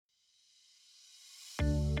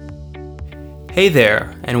Hey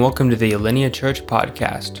there, and welcome to the Alinea Church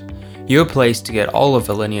podcast, your place to get all of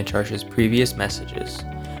Alinea Church's previous messages.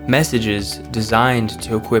 Messages designed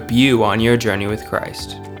to equip you on your journey with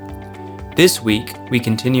Christ. This week, we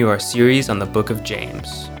continue our series on the book of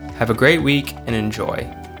James. Have a great week and enjoy.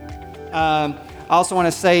 I also want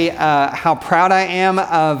to say how proud I am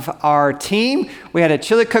of our team. We had a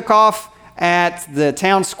chili cook-off at the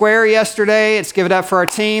town square yesterday. Let's give it up for our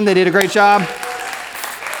team. They did a great job.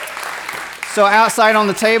 So outside on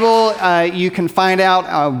the table, you can find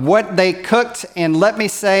out what they cooked. And let me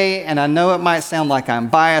say, and I know it might sound like I'm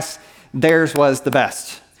biased, theirs was the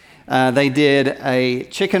best. They did a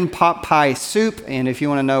chicken pot pie soup. And if you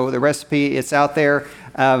want to know the recipe, it's out there.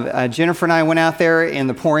 Jennifer and I went out there in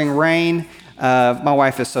the pouring rain. My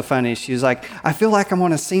wife is so funny. She's like, I feel like I'm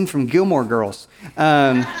on a scene from Gilmore Girls.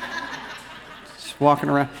 Just walking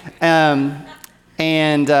around.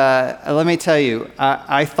 And let me tell you,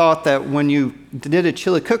 I thought that when you did a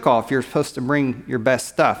chili cook-off, you're supposed to bring your best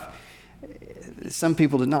stuff. Some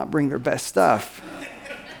people did not bring their best stuff.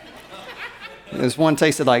 There's one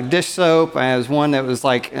tasted like dish soap. There's one that was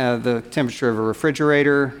like the temperature of a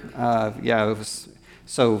refrigerator. It was.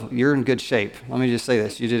 So you're in good shape. Let me just say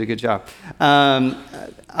this. You did a good job.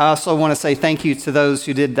 I also want to say thank you to those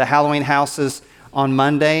who did the Halloween houses on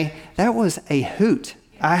Monday. That was a hoot.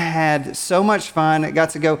 I had so much fun. I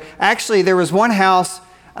got to go. Actually, there was one house,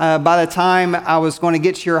 by the time I was going to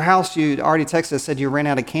get to your house, you'd already texted us, said you ran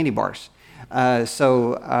out of candy bars.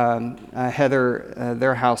 So Heather,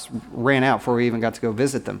 their house ran out before we even got to go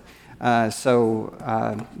visit them.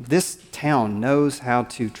 This town knows how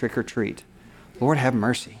to trick or treat. Lord have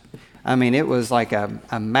mercy. I mean, it was like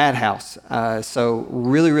a madhouse. So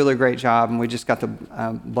really, really great job. And we just got to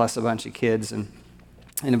bless a bunch of kids and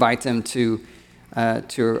invite them to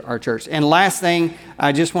our church. And last thing,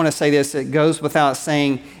 I just want to say this. It goes without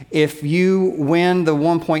saying, if you win the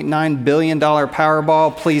 $1.9 billion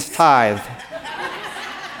Powerball, please tithe.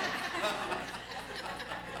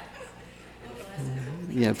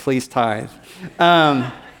 Yeah, please tithe.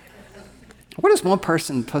 What is one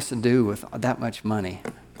person supposed to do with that much money?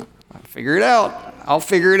 I'll figure it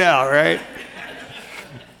out, right?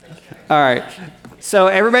 All right. So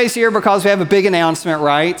everybody's here because we have a big announcement,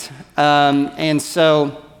 right? And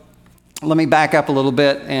so let me back up a little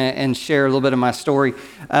bit and share a little bit of my story.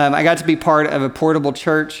 I got to be part of a portable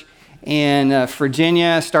church in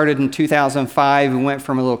Virginia. Started in 2005. We went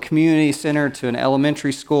from a little community center to an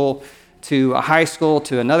elementary school to a high school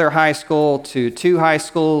to another high school to two high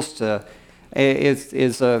schools. I need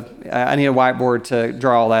a whiteboard to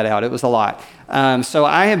draw all that out. It was a lot. So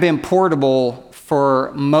I have been portable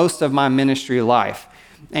for most of my ministry life.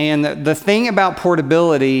 And the thing about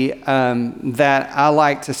portability that I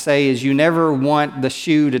like to say is you never want the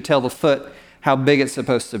shoe to tell the foot how big it's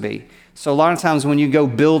supposed to be. So a lot of times when you go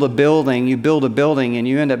build a building and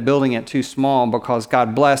you end up building it too small because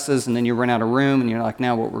God blesses and then you run out of room and you're like,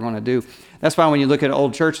 now what we're going to do? That's why when you look at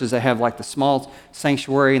old churches, they have like the small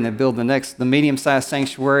sanctuary and they build the medium-sized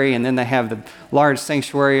sanctuary, and then they have the large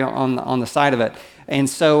sanctuary on the side of it. And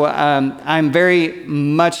so I'm very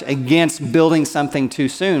much against building something too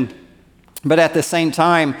soon. But at the same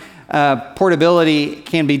time, portability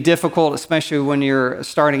can be difficult, especially when you're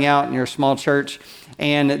starting out in your small church.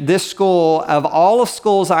 And this school, of all of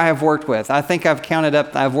schools I have worked with, I think I've counted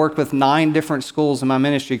up, I've worked with 9 different schools in my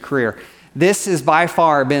ministry career. This has by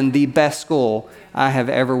far been the best school I have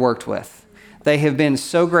ever worked with. They have been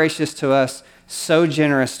so gracious to us, so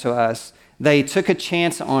generous to us. They took a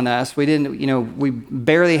chance on us. We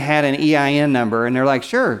barely had an EIN number, and they're like,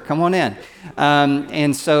 sure, come on in.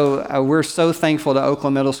 And so we're so thankful to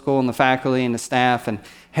Oakland Middle School and the faculty and the staff, and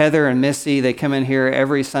Heather and Missy. They come in here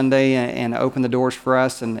every Sunday and open the doors for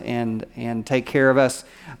us and take care of us.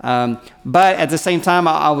 But at the same time,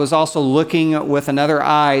 I was also looking with another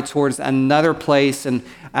eye towards another place, and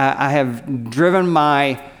I have driven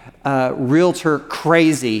my realtor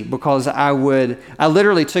crazy because I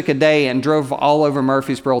literally took a day and drove all over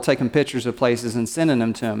Murfreesboro taking pictures of places and sending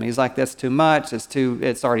them to him. He's like, that's too much,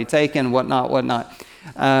 it's already taken, whatnot.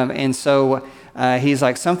 And so he's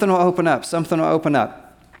like, something will open up.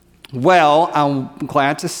 Well, I'm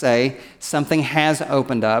glad to say something has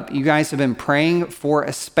opened up. You guys have been praying for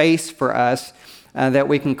a space for us that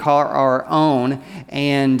we can call our own.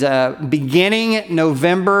 And beginning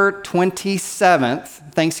November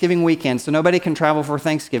 27th, Thanksgiving weekend, so nobody can travel for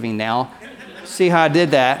Thanksgiving now. See how I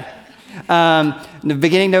did that?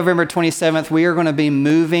 Beginning November 27th, we are going to be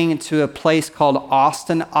moving to a place called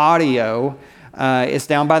Austin Audio. It's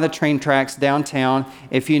down by the train tracks downtown.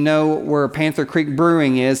 If you know where Panther Creek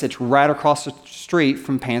Brewing is, it's right across the street street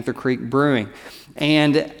from Panther Creek Brewing.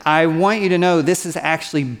 And I want you to know this is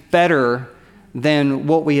actually better than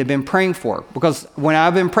what we had been praying for. Because when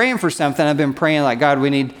I've been praying for something, I've been praying like, God, we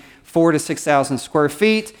need 4,000 to 6,000 square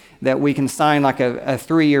feet that we can sign like a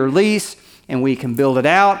 3-year lease and we can build it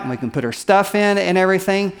out and we can put our stuff in and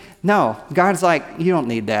everything. No, God's like, you don't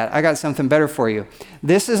need that. I got something better for you.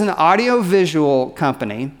 This is an audio-visual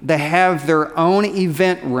company. They have their own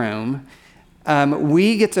event room.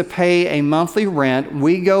 We get to pay a monthly rent.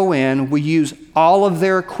 We go in, we use all of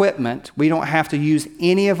their equipment. We don't have to use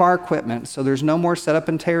any of our equipment, so there's no more setup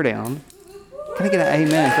and tear down. Can I get an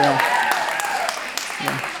amen,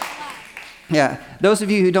 Phil? Yeah. Those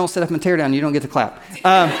of you who don't set up and tear down, you don't get to clap.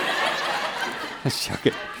 Just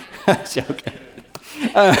joking. Joking.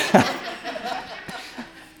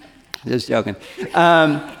 Just joking.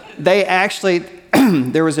 They actually,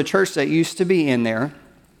 there was a church that used to be in there.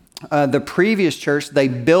 The previous church, they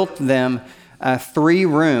built them 3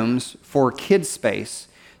 rooms for kids space.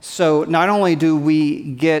 So not only do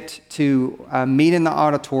we get to meet in the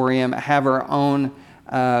auditorium, have our own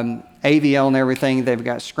AVL and everything, they've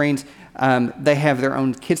got screens, they have their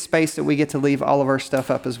own kids space that we get to leave all of our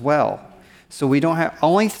stuff up as well. So we don't have,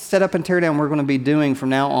 only set up and tear down we're going to be doing from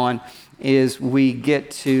now on is we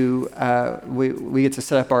get to we get to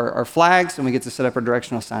set up our flags and we get to set up our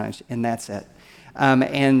directional signage, and that's it.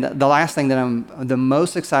 And the last thing that I'm the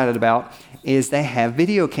most excited about is they have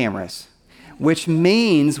video cameras, which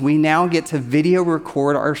means we now get to video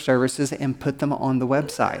record our services and put them on the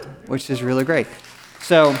website, which is really great.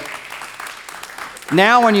 So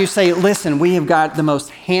now when you say, listen, we have got the most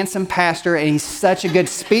handsome pastor and he's such a good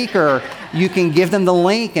speaker, you can give them the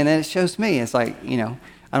link and then it shows me. It's like,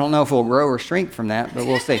 I don't know if we'll grow or shrink from that, but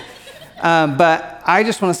we'll see. But I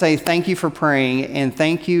just want to say thank you for praying, and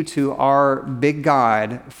thank you to our big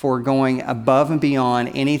God for going above and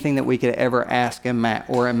beyond anything that we could ever ask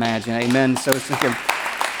or imagine. Amen. So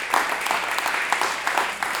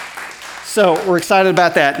we're excited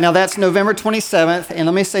about that. Now that's November 27th, and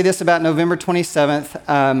let me say this about November 27th.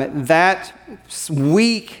 That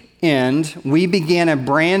weekend, we begin a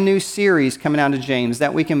brand new series coming out of James.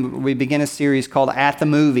 That weekend, we begin a series called At the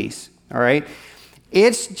Movies, all right?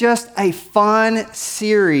 It's just a fun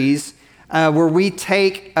series where we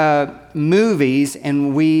take movies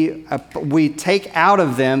and we take out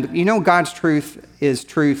of them. God's truth is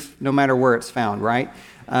truth no matter where it's found, right?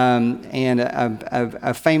 And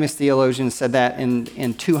a famous theologian said that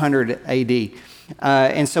in 200 AD.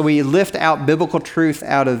 And so we lift out biblical truth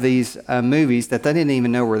out of these movies that they didn't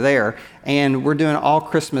even know were there. And we're doing all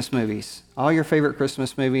Christmas movies, all your favorite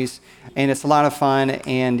Christmas movies. And it's a lot of fun.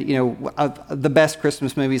 And, the best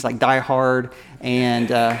Christmas movies like Die Hard. And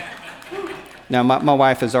now my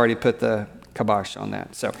wife has already put the kibosh on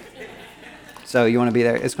that. So you want to be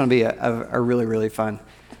there. It's going to be a really, really fun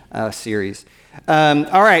series.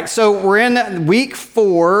 All right, so we're in week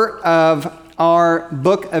 4 of our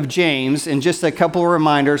book of James, and just a couple of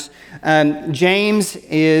reminders. James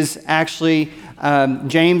is actually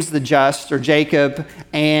James the Just, or Jacob,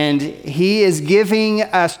 and he is giving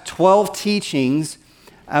us 12 teachings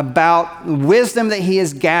about wisdom that he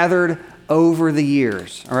has gathered over the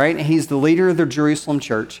years, all right? And he's the leader of the Jerusalem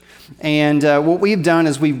church, and what we've done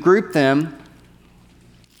is we've grouped them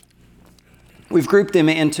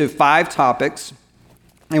into 5 topics.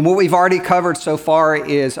 And what we've already covered so far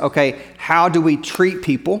is, how do we treat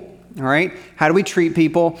people? All right? How do we treat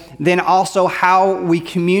people? Then also how we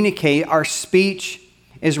communicate. Our speech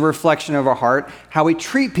is a reflection of our heart. How we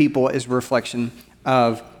treat people is a reflection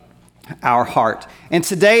of our heart. And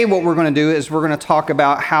today what we're going to do is we're going to talk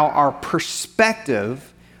about how our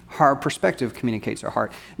perspective communicates our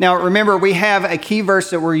heart. Now remember, we have a key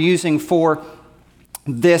verse that we're using for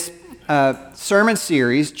this sermon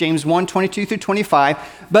series, James 1, 22 through 25.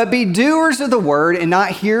 But be doers of the word and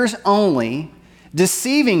not hearers only,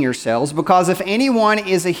 deceiving yourselves, because if anyone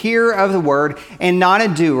is a hearer of the word and not a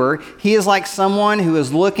doer, he is like someone who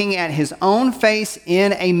is looking at his own face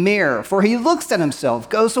in a mirror. For he looks at himself,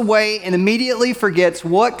 goes away, and immediately forgets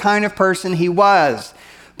what kind of person he was.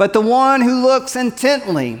 But the one who looks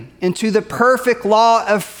intently into the perfect law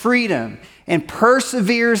of freedom and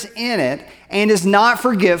perseveres in it, and is not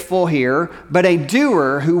forgetful here, but a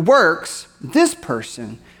doer who works, this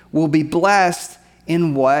person will be blessed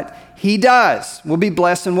in what he does. Will be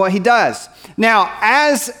blessed in what he does. Now,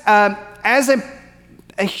 as a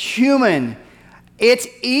human, it's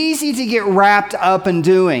easy to get wrapped up in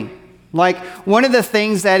doing. Like, one of the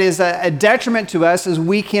things that is a detriment to us is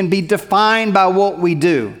we can be defined by what we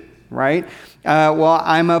do. right? Well,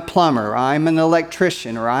 I'm a plumber, or I'm an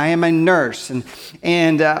electrician, or I am a nurse, or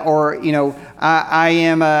I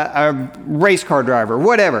am a race car driver,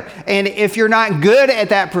 whatever. And if you're not good at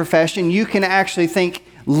that profession, you can actually think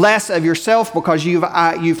less of yourself because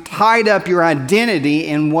you've tied up your identity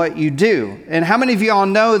in what you do. And how many of you all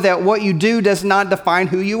know that what you do does not define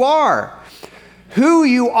who you are? Who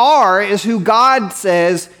you are is who God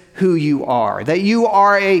says who you are. That you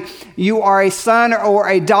are a son or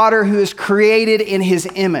a daughter who is created in his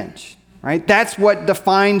image, right? That's what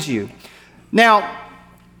defines you. Now,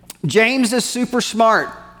 James is super smart,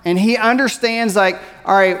 and he understands, like,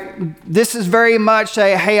 all right, this is very much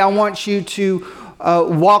a, hey, I want you to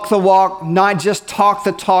walk the walk, not just talk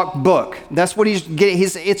the talk book. That's what he's getting.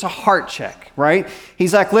 It's a heart check, right?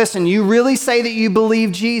 He's like, listen, you really say that you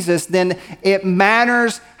believe Jesus, then it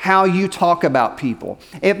matters how you talk about people.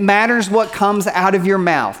 It matters what comes out of your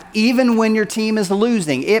mouth. Even when your team is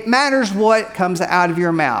losing, it matters what comes out of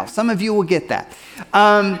your mouth. Some of you will get that.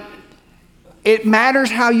 It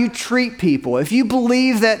matters how you treat people. If you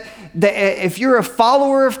believe that if you're a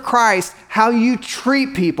follower of Christ, how you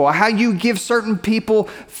treat people, how you give certain people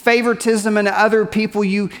favoritism and other people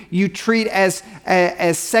you treat as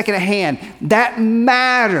secondhand, that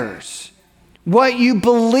matters. What you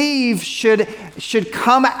believe should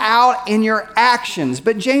come out in your actions.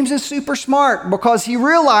 But James is super smart because he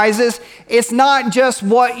realizes it's not just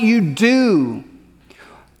what you do.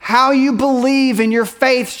 How you believe in your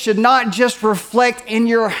faith should not just reflect in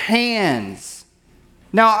your hands.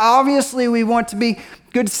 Now, obviously, we want to be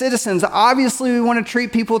good citizens. Obviously, we want to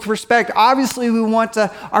treat people with respect. Obviously, we want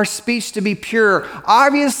our speech to be pure.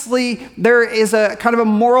 Obviously, there is a kind of a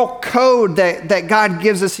moral code that God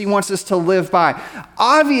gives us, he wants us to live by.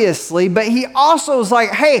 Obviously, but he also is like,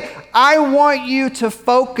 hey, I want you to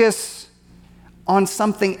focus on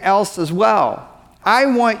something else as well. I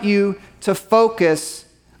want you to focus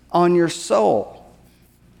on your soul.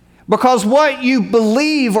 Because what you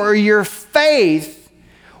believe or your faith,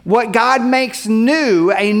 what God makes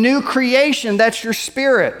new, a new creation, that's your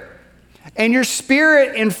spirit. And your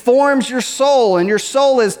spirit informs your soul, and your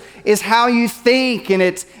soul is how you think, and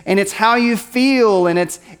it's how you feel, and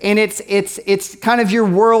it's kind of your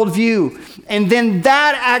worldview. And then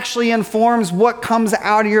that actually informs what comes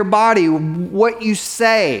out of your body, what you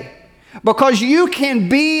say. Because you can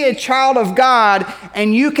be a child of God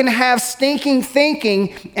and you can have stinking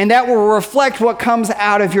thinking, and that will reflect what comes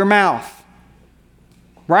out of your mouth.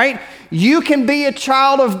 Right? You can be a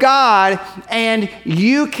child of God and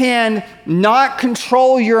you can not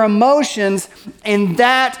control your emotions, and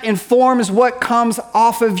that informs what comes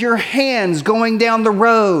off of your hands going down the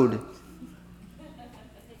road.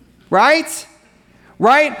 Right?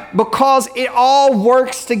 Right? Because it all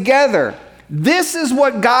works together. This is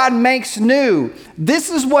what God makes new. This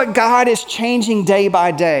is what God is changing day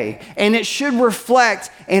by day. And it should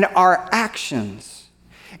reflect in our actions.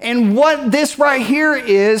 And what this right here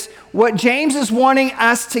is, what James is wanting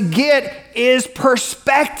us to get is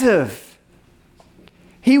perspective.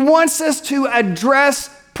 He wants us to address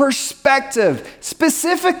perspective,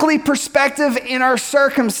 specifically perspective in our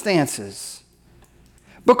circumstances.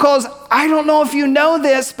 Because I don't know if you know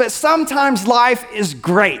this, but sometimes life is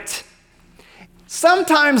great.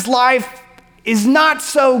 Sometimes life is not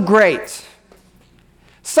so great.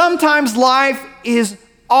 Sometimes life is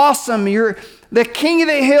awesome. You're the king of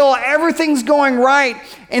the hill, everything's going right,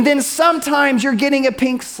 and then sometimes you're getting a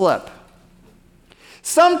pink slip.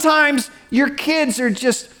 Sometimes your kids are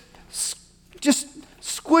just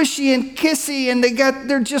squishy and kissy, and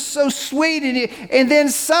they're just so sweet, and then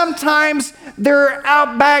sometimes they're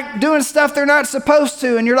out back doing stuff they're not supposed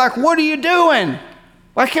to, and you're like, what are you doing?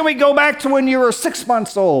 Why can't we go back to when you were 6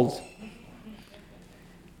 months old?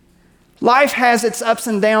 Life has its ups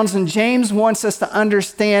and downs, and James wants us to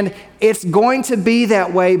understand it's going to be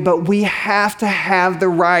that way, but we have to have the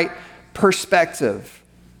right perspective.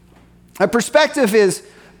 A perspective is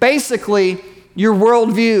basically your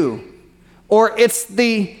worldview, or it's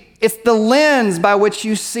the lens by which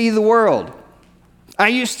you see the world. I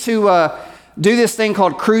used to do this thing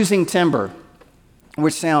called cruising timber,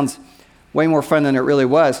 which sounds way more fun than it really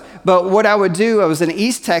was. But what I would do, I was in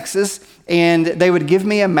East Texas, and they would give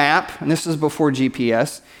me a map, and this was before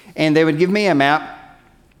GPS, and they would give me a map,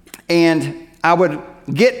 and I would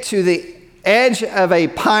get to the edge of a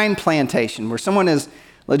pine plantation where someone has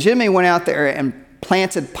legitimately went out there and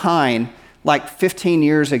planted pine like 15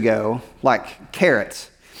 years ago, like carrots.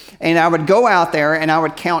 And I would go out there and I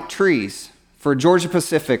would count trees for Georgia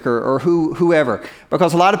Pacific or whoever,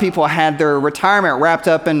 because a lot of people had their retirement wrapped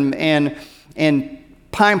up in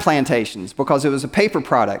pine plantations because it was a paper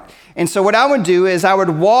product. And so what I would do is I would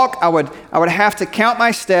walk, I would have to count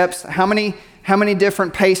my steps, how many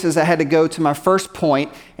different paces I had to go to my first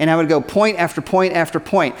point, and I would go point after point after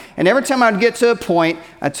point. And every time I'd get to a point,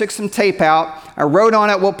 I took some tape out, I wrote on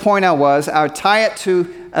it what point I was, I would tie it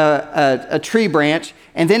to a tree branch,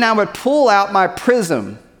 and then I would pull out my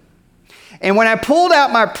prism. And when I pulled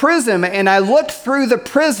out my prism and I looked through the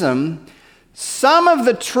prism, some of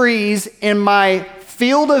the trees in my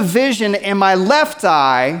field of vision in my left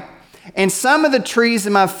eye and some of the trees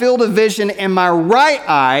in my field of vision in my right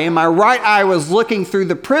eye, and my right eye was looking through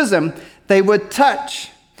the prism, they would touch.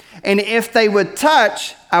 And if they would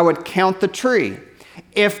touch, I would count the tree.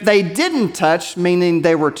 If they didn't touch, meaning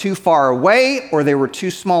they were too far away or they were too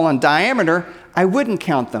small in diameter, I wouldn't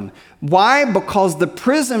count them. Why? Because the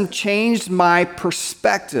prism changed my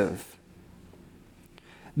perspective.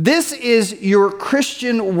 This is your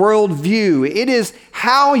Christian worldview. It is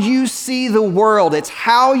how you see the world. It's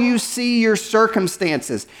how you see your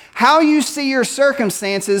circumstances. How you see your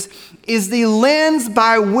circumstances is the lens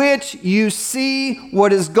by which you see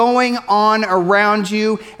what is going on around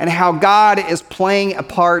you and how God is playing a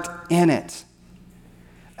part in it.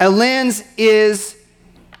 A lens is,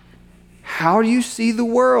 how do you see the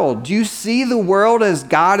world? Do you see the world as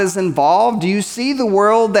God is involved? Do you see the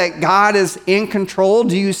world that God is in control?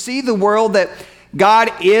 Do you see the world that God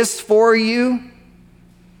is for you?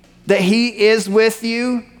 That He is with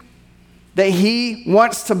you? That He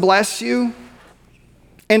wants to bless you?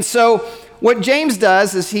 And so what James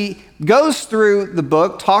does is he goes through the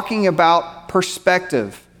book talking about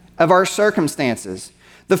perspective of our circumstances.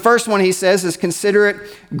 The first one he says is, consider it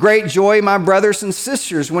great joy, my brothers and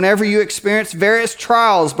sisters, whenever you experience various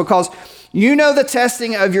trials, because you know the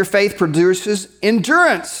testing of your faith produces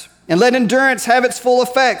endurance. And let endurance have its full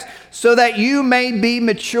effect, so that you may be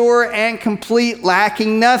mature and complete,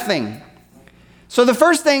 lacking nothing. So the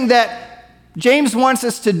first thing that James wants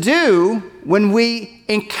us to do when we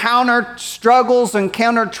encounter struggles,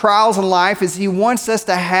 encounter trials in life, is he wants us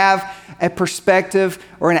to have a perspective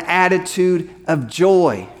or an attitude of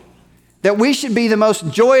joy. That we should be the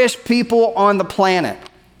most joyous people on the planet.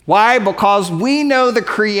 Why? Because we know the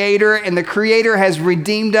Creator, and the Creator has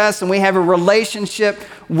redeemed us, and we have a relationship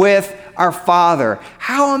with our Father.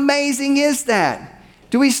 How amazing is that?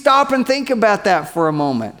 Do we stop and think about that for a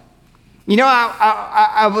moment? You know,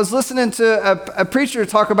 I was listening to a preacher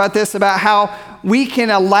talk about this, about how we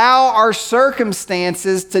can allow our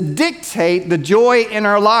circumstances to dictate the joy in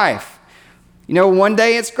our life. You know, one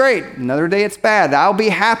day it's great, another day it's bad. I'll be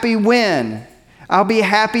happy when. I'll be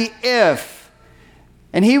happy if.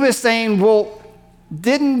 And he was saying, well,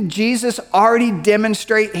 didn't Jesus already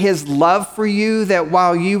demonstrate His love for you, that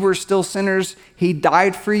while you were still sinners, He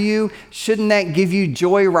died for you? Shouldn't that give you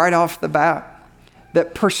joy right off the bat?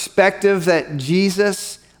 That perspective that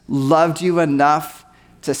Jesus loved you enough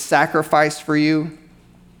to sacrifice for you.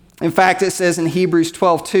 In fact, it says in Hebrews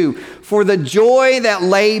 12:2, for the joy that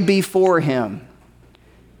lay before Him.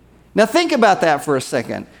 Now think about that for a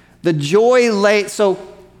second. The joy lay, so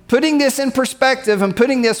putting this in perspective and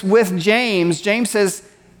putting this with James, James says,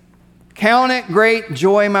 count it great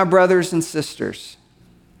joy, my brothers and sisters.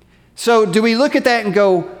 So do we look at that and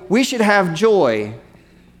go, we should have joy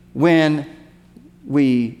when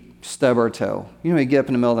we stub our toe? You know, you get up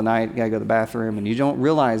in the middle of the night, you gotta go to the bathroom, and you don't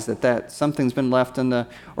realize that something's been left in the,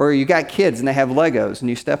 or you got kids and they have Legos and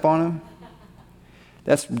you step on them.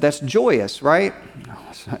 That's joyous, right? No,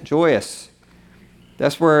 it's not joyous.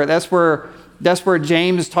 That's where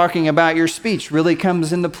James talking about your speech really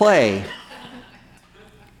comes into play.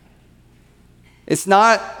 It's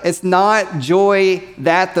not joy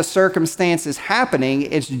that the circumstance is happening.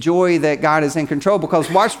 It's joy that God is in control.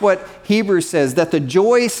 Because watch what Hebrews says, that the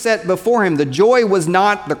joy set before Him, the joy was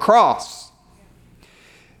not the cross.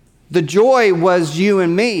 The joy was you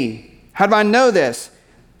and me. How do I know this?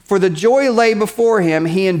 For the joy lay before Him.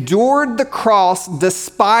 He endured the cross,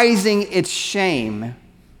 despising its shame,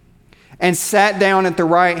 and sat down at the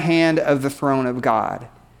right hand of the throne of God.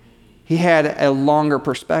 He had a longer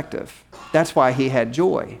perspective. That's why he had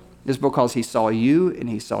joy, is because he saw you and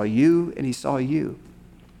he saw you and he saw you.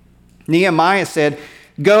 Nehemiah said,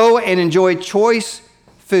 go and enjoy choice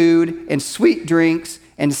food and sweet drinks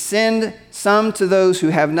and send some to those who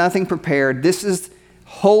have nothing prepared. This is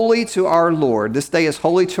holy to our Lord. This day is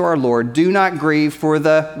holy to our Lord. Do not grieve, for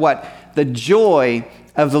the what? The joy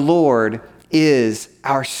of the Lord is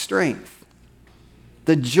our strength.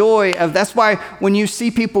 The joy of, that's why when you see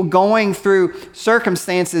people going through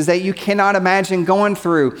circumstances that you cannot imagine going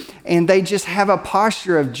through, and they just have a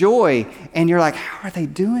posture of joy, and you're like, how are they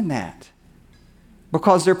doing that?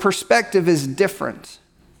 because their perspective is different.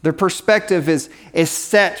 Their perspective is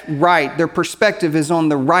set right. Their perspective is on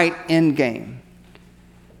the right end game.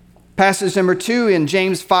 Passage number 2 in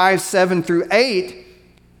James 5, 7 through 8,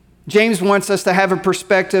 James wants us to have a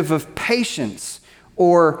perspective of patience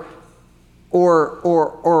or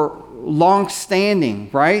long-standing,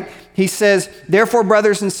 right? He says, therefore,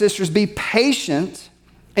 brothers and sisters, be patient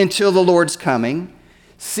until the Lord's coming.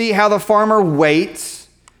 See how the farmer waits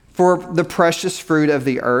for the precious fruit of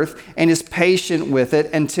the earth and is patient with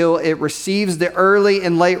it until it receives the early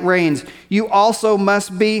and late rains. You also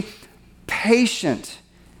must be patient.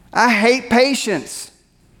 I hate patience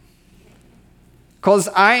because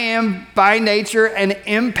I am by nature an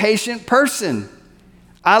impatient person.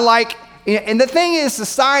 And the thing is,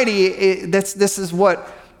 society, this is what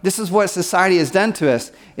society has done to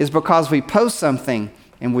us, is because we post something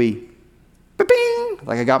and we, bing,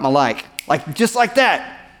 like I got my like just like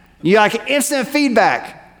that. You like instant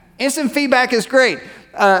feedback. Instant feedback is great.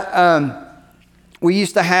 We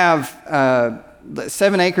used to have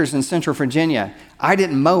 7 acres in Central Virginia. I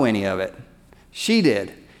didn't mow any of it. She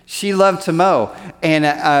did. She loved to mow, and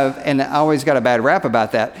I always got a bad rap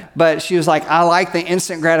about that. But she was like, I like the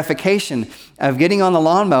instant gratification of getting on the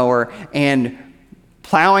lawnmower and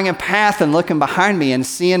plowing a path and looking behind me and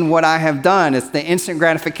seeing what I have done. It's the instant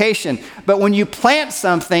gratification. But when you plant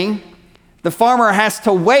something, the farmer has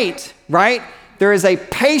to wait, right? There is a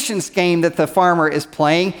patience game that the farmer is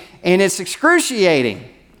playing, and it's excruciating.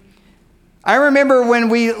 I remember when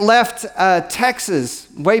we left Texas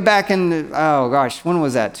way back in, when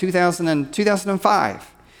was that?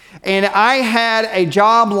 2005. And I had a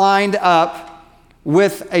job lined up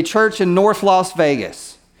with a church in North Las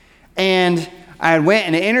Vegas. And I went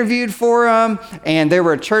and interviewed for them, and they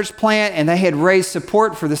were a church plant, and they had raised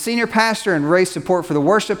support for the senior pastor and raised support for the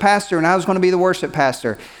worship pastor, and I was going to be the worship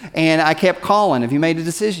pastor. And I kept calling, have you made a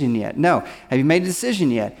decision yet? No. Have you made a decision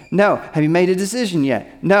yet? No. Have you made a decision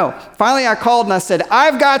yet? No. Finally, I called and I said,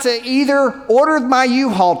 I've got to either order my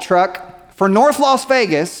U-Haul truck for North Las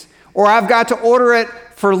Vegas, or I've got to order it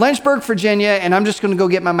for Lynchburg, Virginia, and I'm just going to go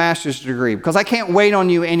get my master's degree because I can't wait on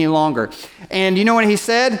you any longer. And you know what he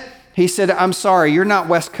said? He said, I'm sorry, you're not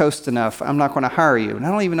West Coast enough. I'm not going to hire you. And I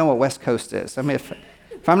don't even know what West Coast is. I mean,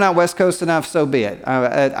 if I'm not West Coast enough, so be it.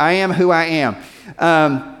 I am who I am.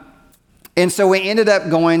 And so we ended up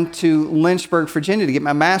going to Lynchburg, Virginia to get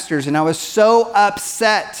my master's, and I was so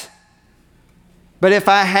upset. But if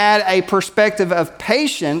I had a perspective of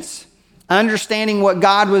patience, understanding what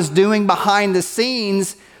God was doing behind the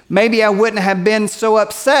scenes, maybe I wouldn't have been so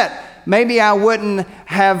upset. Maybe I wouldn't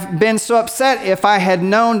have been so upset if I had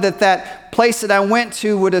known that place that I went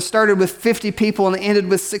to would have started with 50 people and ended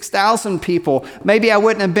with 6,000 people. Maybe I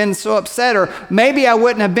wouldn't have been so upset, or maybe I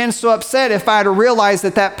wouldn't have been so upset if I had realized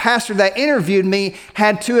that pastor that interviewed me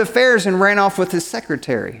had 2 affairs and ran off with his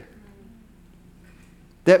secretary.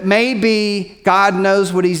 That maybe God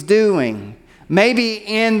knows what he's doing. Maybe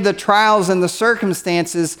in the trials and the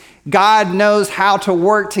circumstances, God knows how to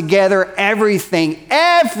work together everything.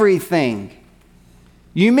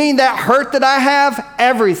 You mean that hurt that I have?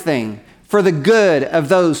 Everything for the good of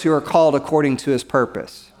those who are called according to his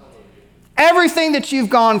purpose. Everything that you've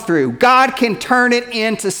gone through, God can turn it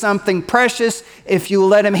into something precious if you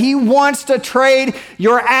let him. He wants to trade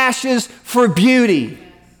your ashes for beauty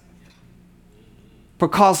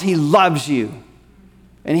because he loves you.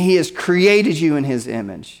 And he has created you in his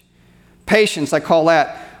image. Patience, I call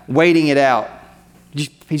that waiting it out.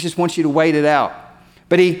 He just wants you to wait it out.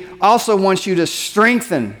 But he also wants you to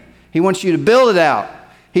strengthen. He wants you to build it out.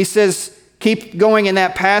 He says, keep going in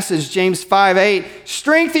that passage, James 5:8,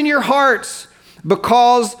 strengthen your hearts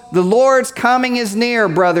because the Lord's coming is near,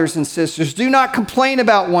 brothers and sisters. Do not complain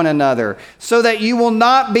about one another so that you will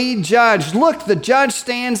not be judged. Look, the judge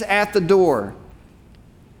stands at the door.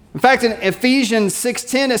 In fact, in Ephesians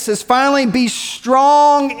 6:10, it says, finally, be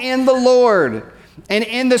strong in the Lord and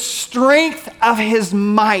in the strength of his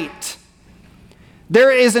might.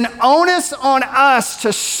 There is an onus on us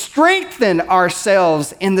to strengthen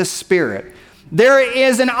ourselves in the Spirit. There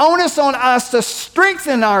is an onus on us to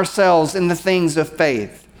strengthen ourselves in the things of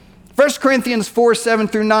faith. 1 Corinthians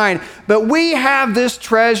 4:7-9, but we have this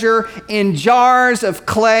treasure in jars of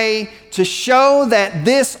clay to show that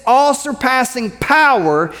this all-surpassing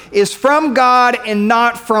power is from God and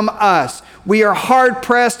not from us. We are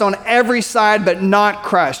hard-pressed on every side, but not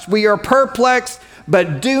crushed. We are perplexed,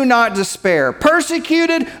 but do not despair.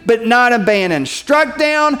 Persecuted, but not abandoned. Struck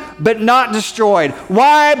down, but not destroyed.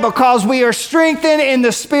 Why? Because we are strengthened in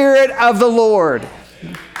the Spirit of the Lord.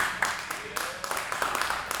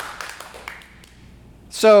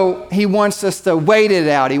 So he wants us to wait it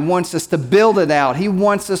out. He wants us to build it out. He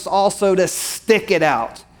wants us also to stick it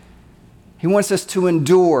out. He wants us to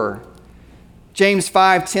endure. James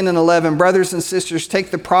 5:10 and 11, brothers and sisters,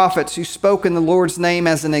 take the prophets who spoke in the Lord's name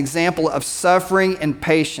as an example of suffering and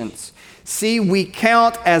patience. See, we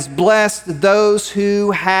count as blessed those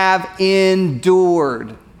who have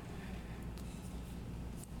endured.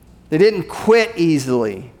 They didn't quit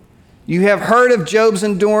easily. You have heard of Job's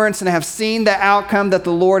endurance and have seen the outcome that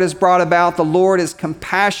the Lord has brought about. The Lord is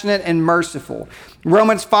compassionate and merciful.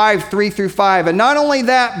 Romans 5:3-5. And not only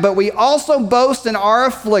that, but we also boast in our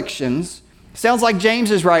afflictions. Sounds like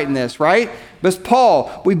James is writing this, right? But it's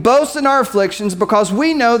Paul. We boast in our afflictions because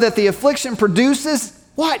we know that the affliction produces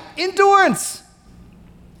what? Endurance.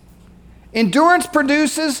 Endurance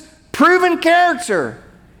produces proven character.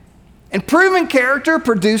 And proven character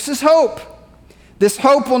produces hope. This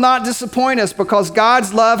hope will not disappoint us because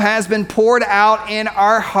God's love has been poured out in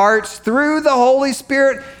our hearts through the Holy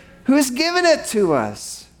Spirit who has given it to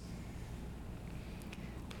us.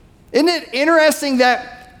 Isn't it interesting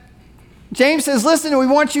that James says, listen, we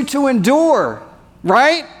want you to endure,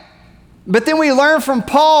 right? But then we learn from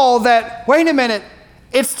Paul that, wait a minute,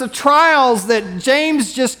 it's the trials that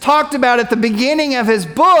James just talked about at the beginning of his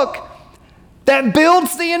book that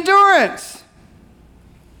builds the endurance.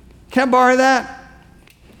 Can I borrow that?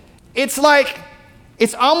 It's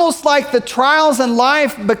almost like the trials in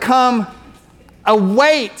life become a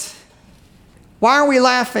weight. Why are we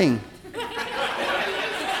laughing?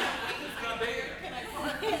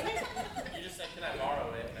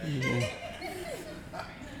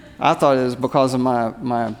 I thought it was because of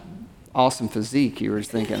my awesome physique. You were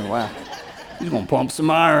thinking, wow, he's going to pump some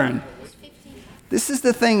iron. This is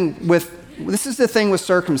the thing with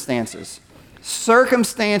circumstances.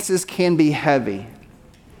 Circumstances can be heavy.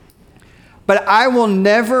 But I will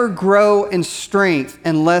never grow in strength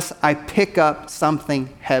unless I pick up something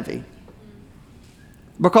heavy.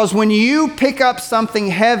 Because when you pick up something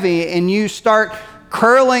heavy and you start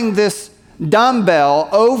curling this dumbbell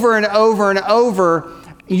over and over and over,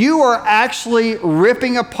 you are actually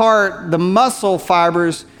ripping apart the muscle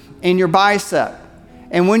fibers in your bicep.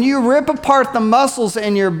 And when you rip apart the muscles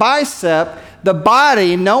in your bicep, the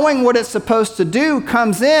body, knowing what it's supposed to do,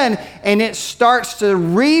 comes in and it starts to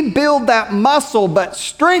rebuild that muscle, but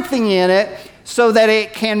strengthening it so that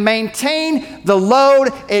it can maintain the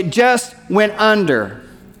load it just went under.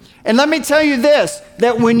 And let me tell you this,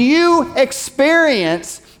 that when you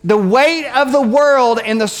experience the weight of the world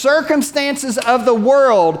and the circumstances of the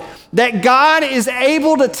world, that God is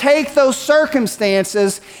able to take those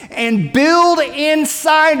circumstances and build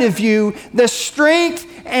inside of you the strength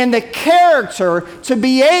and the character to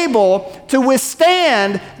be able to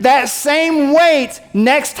withstand that same weight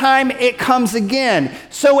next time it comes again.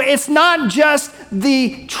 So it's not just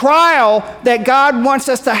the trial that God wants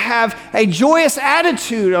us to have a joyous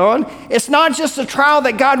attitude on. It's not just a trial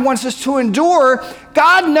that God wants us to endure.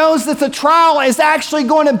 God knows that the trial is actually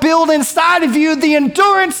going to build inside of you the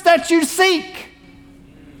endurance that you seek.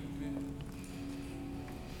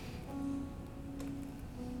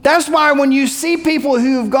 That's why when you see people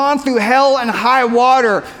who've gone through hell and high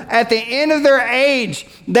water at the end of their age,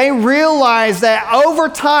 they realize that over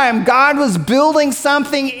time, God was building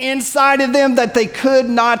something inside of them that they could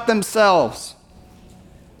not themselves.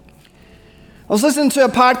 I was listening to a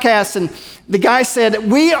podcast and the guy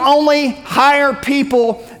said, we only hire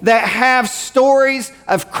people that have stories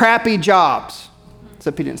of crappy jobs.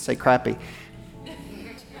 Except he didn't say crappy.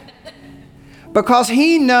 Because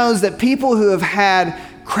he knows that people who have had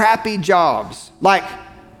crappy jobs, like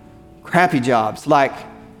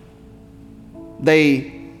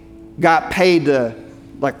they got paid to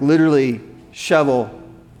literally shovel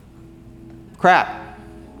crap.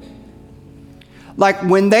 Like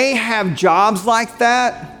when they have jobs like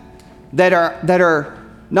that are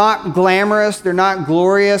not glamorous, they're not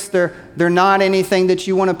glorious, they're not anything that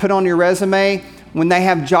you want to put on your resume. When they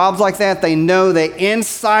have jobs like that, they know that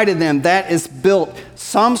inside of them, that is built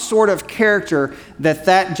some sort of character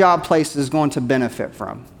that job place is going to benefit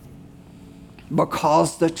from.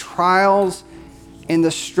 Because the trials and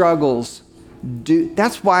the struggles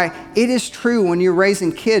that's why it is true when you're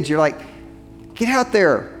raising kids, you're like, get out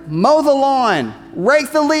there, mow the lawn,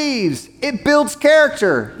 rake the leaves. It builds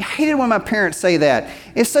character. I hated when my parents say that.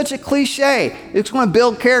 It's such a cliche. It's going to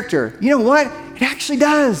build character. You know what? It actually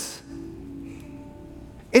does.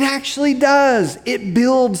 It actually does. It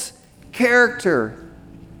builds character.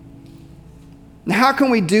 Now, how can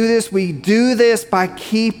we do this? We do this by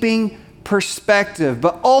keeping perspective.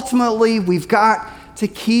 But ultimately, we've got to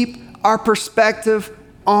keep our perspective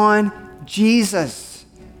on Jesus.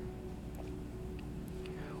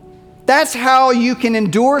 That's how you can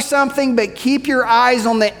endure something but keep your eyes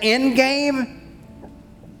on the end game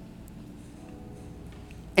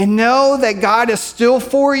and know that God is still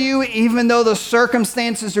for you even though the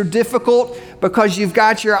circumstances are difficult because you've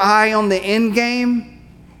got your eye on the end game.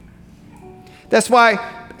 That's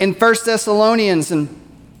why in 1 Thessalonians, and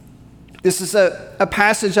this is a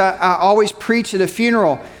passage I always preach at a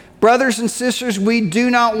funeral, brothers and sisters, we do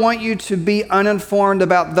not want you to be uninformed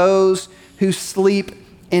about those who sleep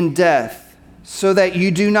in death, so that you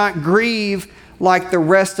do not grieve like the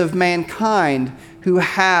rest of mankind who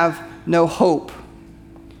have no hope.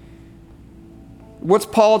 What's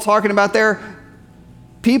Paul talking about there?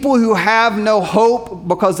 People who have no hope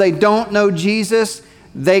because they don't know Jesus,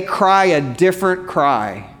 they cry a different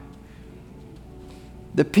cry.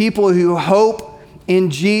 The people who hope in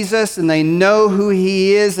Jesus and they know who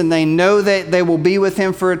He is and they know that they will be with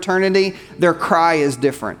Him for eternity, their cry is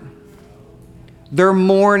different. Their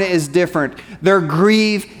mourn is different. Their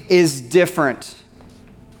grief is different.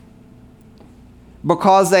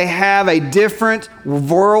 Because they have a different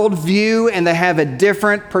worldview and they have a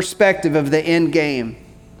different perspective of the end game.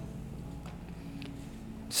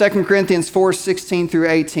 2 Corinthians 4:16 through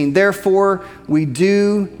 18. Therefore, we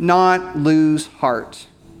do not lose heart.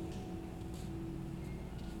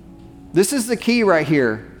 This is the key right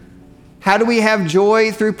here. How do we have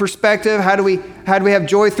joy through perspective? How do we have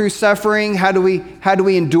joy through suffering? How do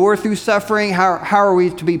we endure through suffering? How are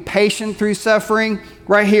we to be patient through suffering?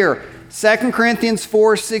 Right here, 2 Corinthians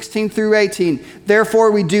 4:16 through 18.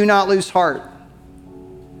 Therefore, we do not lose heart.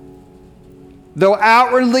 Though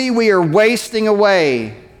outwardly we are wasting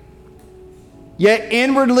away, yet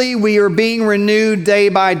inwardly we are being renewed day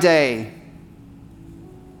by day.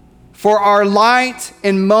 For our light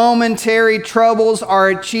and momentary troubles are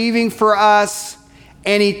achieving for us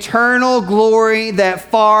an eternal glory that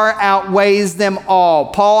far outweighs them all.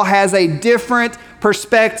 Paul has a different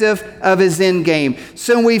perspective of his end game.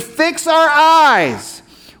 So we fix our eyes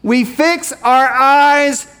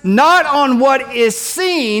not on what is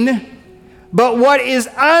seen, but what is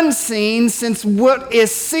unseen, since what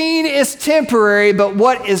is seen is temporary, but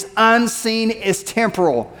what is unseen is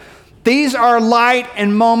temporal. These are light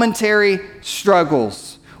and momentary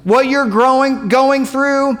struggles. What you're going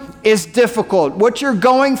through is difficult. What you're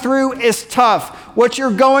going through is tough. What you're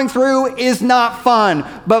going through is not fun.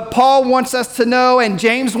 But Paul wants us to know, and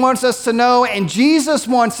James wants us to know, and Jesus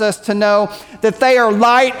wants us to know that they are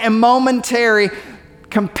light and momentary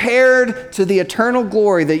compared to the eternal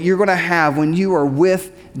glory that you're going to have when you are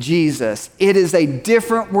with Jesus. It is a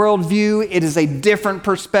different worldview. It is a different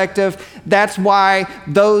perspective. That's why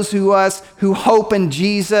those who hope in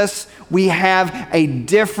Jesus, we have a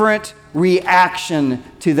different reaction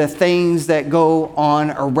to the things that go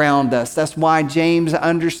on around us. That's why James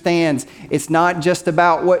understands it's not just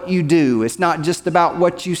about what you do. It's not just about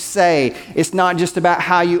what you say. It's not just about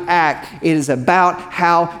how you act. It is about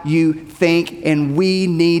how you think, and we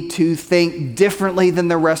need to think differently than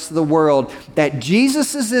the rest of the world. That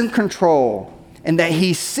Jesus is in control, and that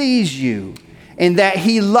He sees you, and that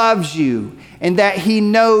He loves you, and that He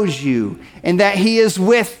knows you, and that He is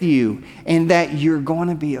with you, and that you're going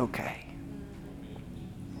to be okay.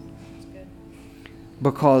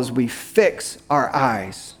 Because we fix our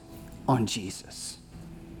eyes on Jesus.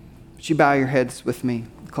 Would you bow your heads with me?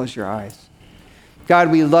 Close your eyes. God,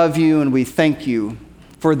 we love you and we thank you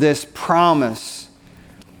for this promise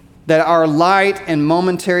that our light and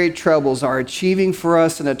momentary troubles are achieving for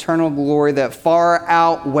us an eternal glory that far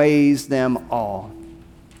outweighs them all.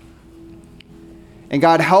 And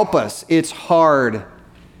God, help us. It's hard.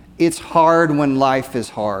 It's hard when life is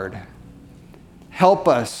hard. Help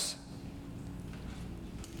us.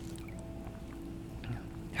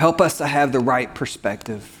 Help us to have the right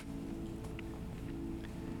perspective.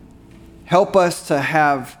 Help us to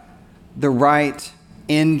have the right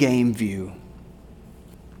end game view.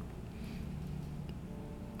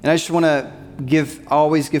 And I just want to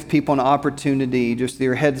always give people an opportunity, just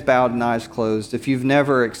their heads bowed and eyes closed. If you've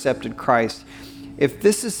never accepted Christ, if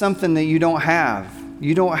this is something that you don't have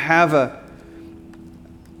a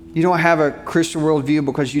Christian worldview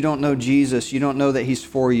because you don't know Jesus, you don't know that He's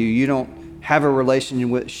for you, you don't have a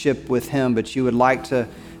relationship with Him, but you would like to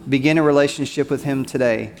begin a relationship with Him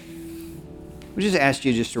today, we just ask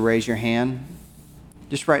you just to raise your hand.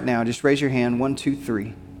 Just right now, just raise your hand. 1, 2,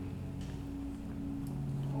 3.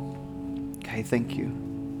 Okay, thank you.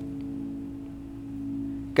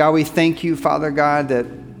 God, we thank you, Father God, that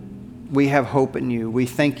we have hope in you. We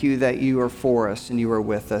thank you that you are for us and you are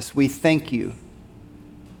with us. We thank you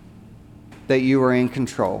that you are in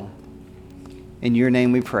control. In your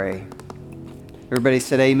name we pray. Everybody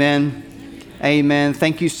said amen. Amen.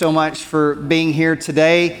 Thank you so much for being here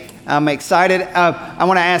today. I'm excited. I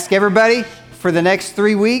want to ask everybody for the next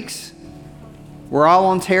 3 weeks, we're all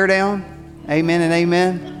on teardown. Amen and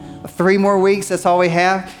amen. 3 more weeks, that's all we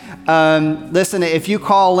have. Listen, if you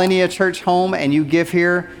call Alinea Church home and you give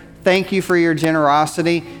here, thank you for your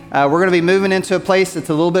generosity. We're going to be moving into a place that's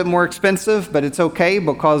a little bit more expensive, but it's okay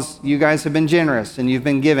because you guys have been generous and you've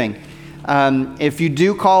been giving. If you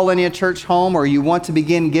do call Alinea Church home or you want to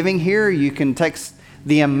begin giving here, you can text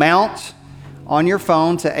the amount on your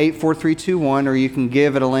phone to 84321, or you can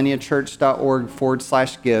give at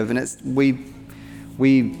alineachurch.org/give. And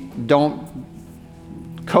we don't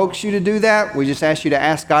coax you to do that. We just ask you to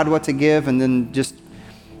ask God what to give and then just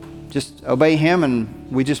obey Him.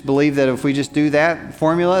 And we just believe that if we just do that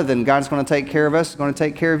formula, then God's going to take care of us, He's going to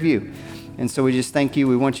take care of you. And so we just thank you.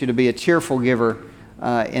 We want you to be a cheerful giver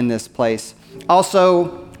in this place.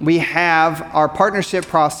 Also, we have our partnership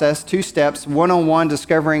process, 2 steps: 101,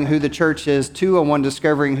 discovering who the church is; 201,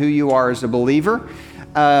 discovering who you are as a believer.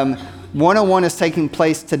 101 is taking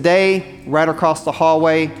place today, right across the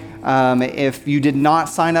hallway. If you did not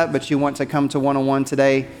sign up, but you want to come to 101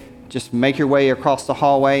 today, just make your way across the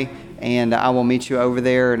hallway, and I will meet you over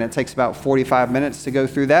there. And it takes about 45 minutes to go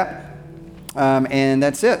through that. And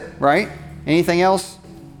that's it, right? Anything else?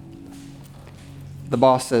 The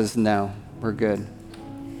boss says no. We're good.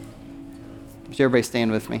 Would everybody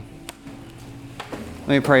stand with me? Let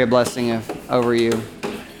me pray a blessing over you.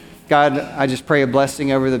 God, I just pray a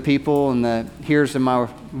blessing over the people and the hearers of my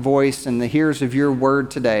voice and the hearers of your word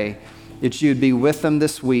today, that you'd be with them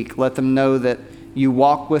this week. Let them know that you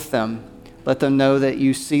walk with them. Let them know that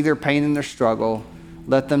you see their pain and their struggle.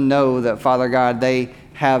 Let them know that, Father God, they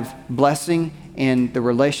have blessing in the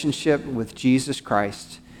relationship with Jesus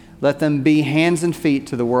Christ. Let them be hands and feet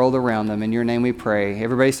to the world around them. In your name we pray.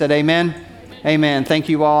 Everybody said amen? Amen. Thank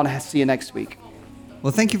you all, and I'll see you next week.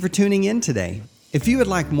 Well, thank you for tuning in today. If you would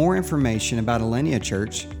like more information about Alinea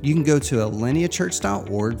Church, you can go to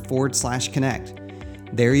alineachurch.org/connect.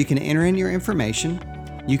 There you can enter in your information.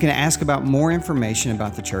 You can ask about more information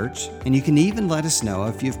about the church, and you can even let us know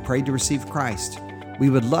if you've prayed to receive Christ.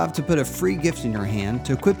 We would love to put a free gift in your hand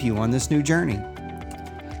to equip you on this new journey.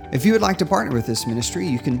 If you would like to partner with this ministry,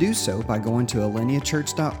 you can do so by going to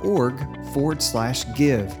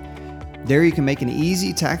alineachurch.org/give. There you can make an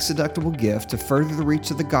easy tax-deductible gift to further the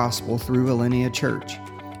reach of the gospel through Alinea Church.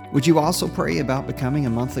 Would you also pray about becoming a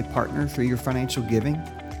monthly partner through your financial giving?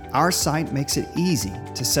 Our site makes it easy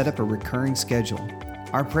to set up a recurring schedule.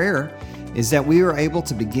 Our prayer is that we are able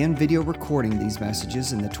to begin video recording these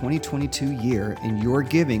messages in the 2022 year, and your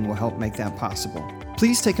giving will help make that possible.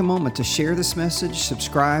 Please take a moment to share this message,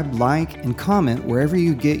 subscribe, like, and comment wherever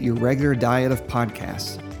you get your regular diet of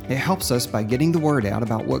podcasts. It helps us by getting the word out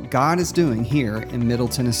about what God is doing here in Middle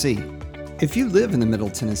Tennessee. If you live in the Middle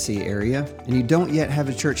Tennessee area and you don't yet have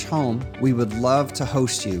a church home, we would love to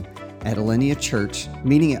host you at Alinea Church,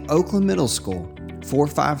 meeting at Oakland Middle School,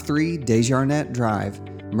 453 Desjardins Drive,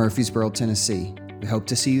 Murfreesboro, Tennessee. We hope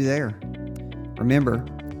to see you there. Remember,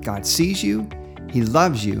 God sees you, He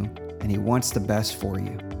loves you, and He wants the best for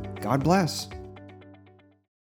you. God bless.